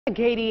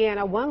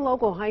Acadiana, one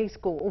local high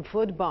school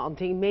football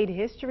team made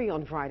history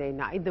on Friday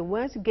night. The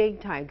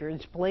Westgate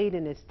Tigers played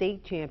in a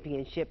state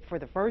championship for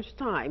the first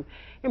time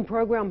in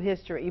program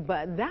history,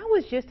 but that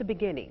was just the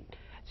beginning.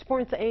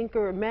 Sports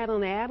anchor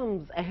Madeline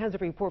Adams has a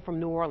report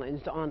from New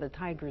Orleans on the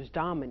Tigers'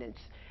 dominance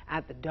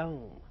at the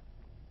Dome.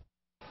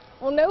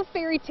 Well, no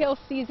fairy tale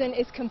season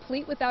is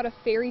complete without a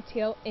fairy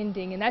tale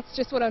ending, and that's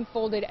just what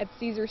unfolded at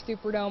Caesars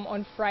Superdome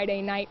on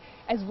Friday night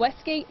as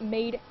Westgate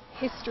made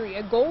history.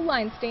 A goal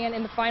line stand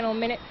in the final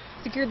minute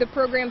secured the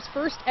program's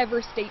first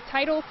ever state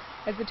title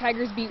as the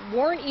Tigers beat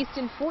Warren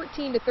Easton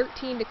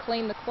 14-13 to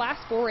claim the Class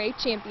 4A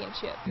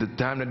championship. The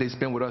time that they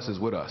spend with us is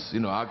with us. You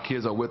know, our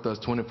kids are with us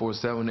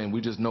 24/7, and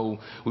we just know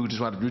we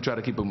try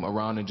to keep them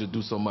around and just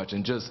do so much.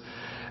 And just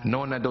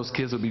knowing that those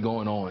kids will be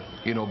going on,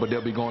 you know, but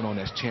they'll be going on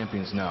as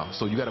champions now.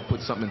 So you got to put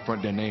something in front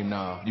of their name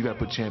now. You got to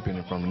put champion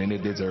in front of them, and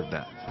they deserve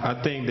that.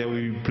 I think that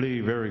we play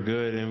very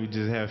good, and we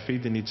just have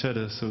faith in each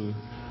other. So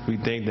we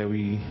think that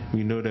we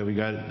know that we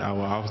got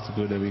our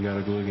obstacle that we got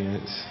to go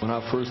against. When I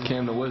first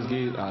came to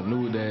Westgate, I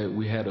knew that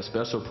we had a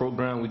special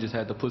program. We just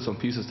had to put some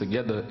pieces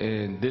together.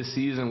 And this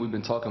season, we've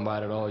been talking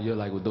about it all year,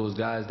 like with those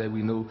guys that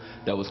we knew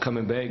that was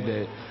coming back,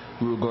 that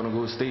we were going to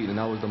go state, and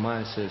that was the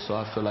mindset. So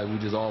I feel like we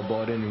just all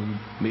bought in and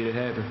we made it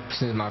happen.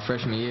 Since my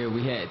freshman year,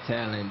 we had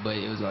talent, but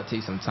it was going to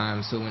take some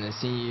time. So when the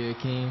senior year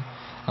came,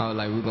 I was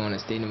like, we're going to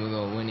state and we're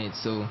going to win it.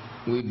 So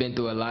we've been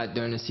through a lot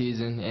during the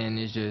season, and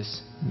it's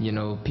just, you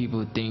know,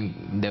 people think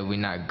that we're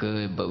not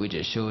good, but we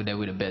just showed that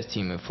we're the best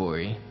team in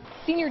 4A.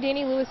 Senior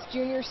Danny Lewis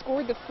Jr.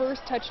 scored the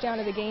first touchdown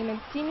of the game and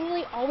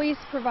seemingly always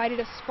provided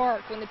a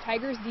spark when the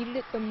Tigers needed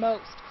it the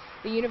most.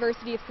 The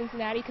University of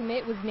Cincinnati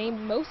commit was named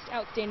Most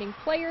Outstanding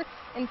Player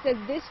and says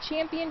this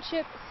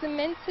championship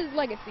cements his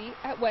legacy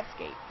at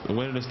Westgate.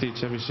 Winning the state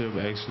championship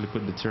actually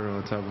put the cherry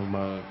on top of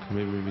my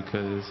commitment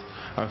because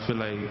I feel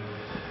like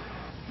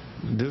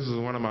this was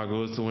one of my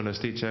goals to win a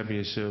state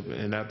championship,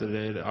 and after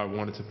that I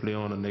wanted to play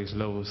on the next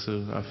level.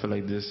 So I feel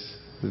like this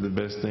is the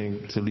best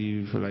thing to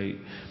leave like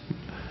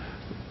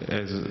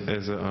as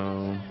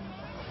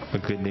a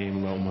good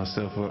name on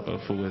myself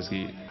for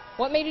Westgate.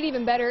 What made it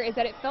even better is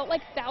that it felt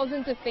like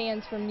thousands of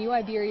fans from New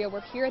Iberia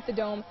were here at the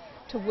Dome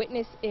to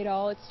witness it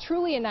all. It's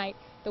truly a night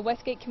the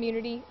Westgate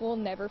community will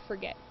never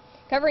forget.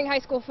 Covering high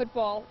school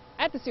football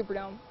at the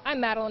Superdome,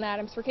 I'm Madeline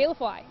Adams for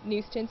KLFY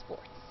News 10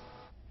 Sports.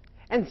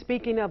 And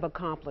speaking of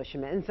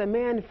accomplishments, a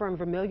man from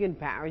Vermilion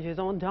Parish is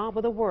on top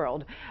of the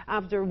world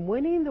after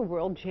winning the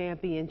World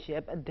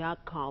Championship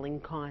duck calling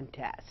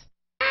contest.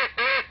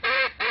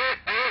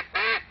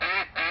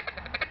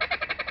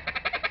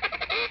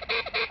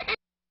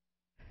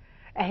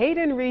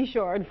 Hayden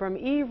Richard from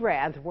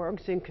Erath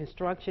works in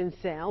construction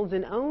sales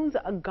and owns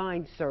a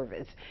guide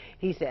service.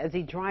 He says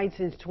he tried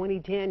since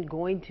 2010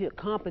 going to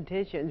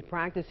competitions,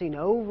 practicing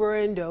over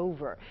and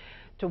over,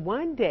 to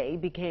one day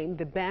became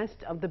the best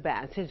of the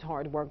best. His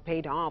hard work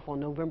paid off on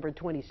November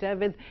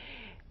 27th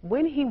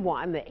when he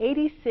won the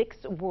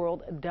 86th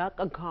World Duck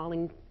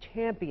Calling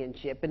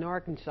Championship in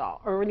Arkansas,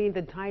 earning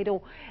the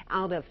title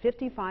out of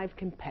 55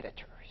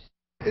 competitors.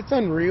 It's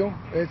unreal.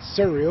 It's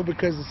surreal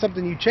because it's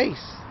something you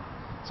chase.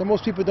 So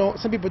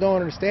some people don't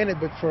understand it,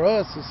 but for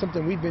us, it's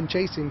something we've been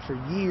chasing for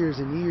years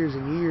and years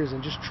and years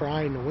and just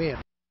trying to win.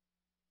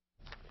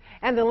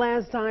 And the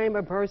last time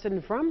a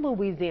person from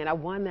Louisiana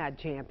won that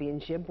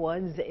championship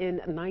was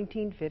in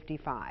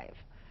 1955.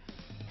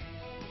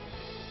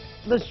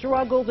 The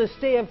struggle to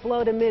stay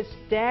afloat amidst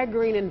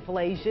staggering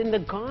inflation,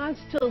 the cost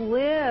to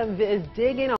live is digging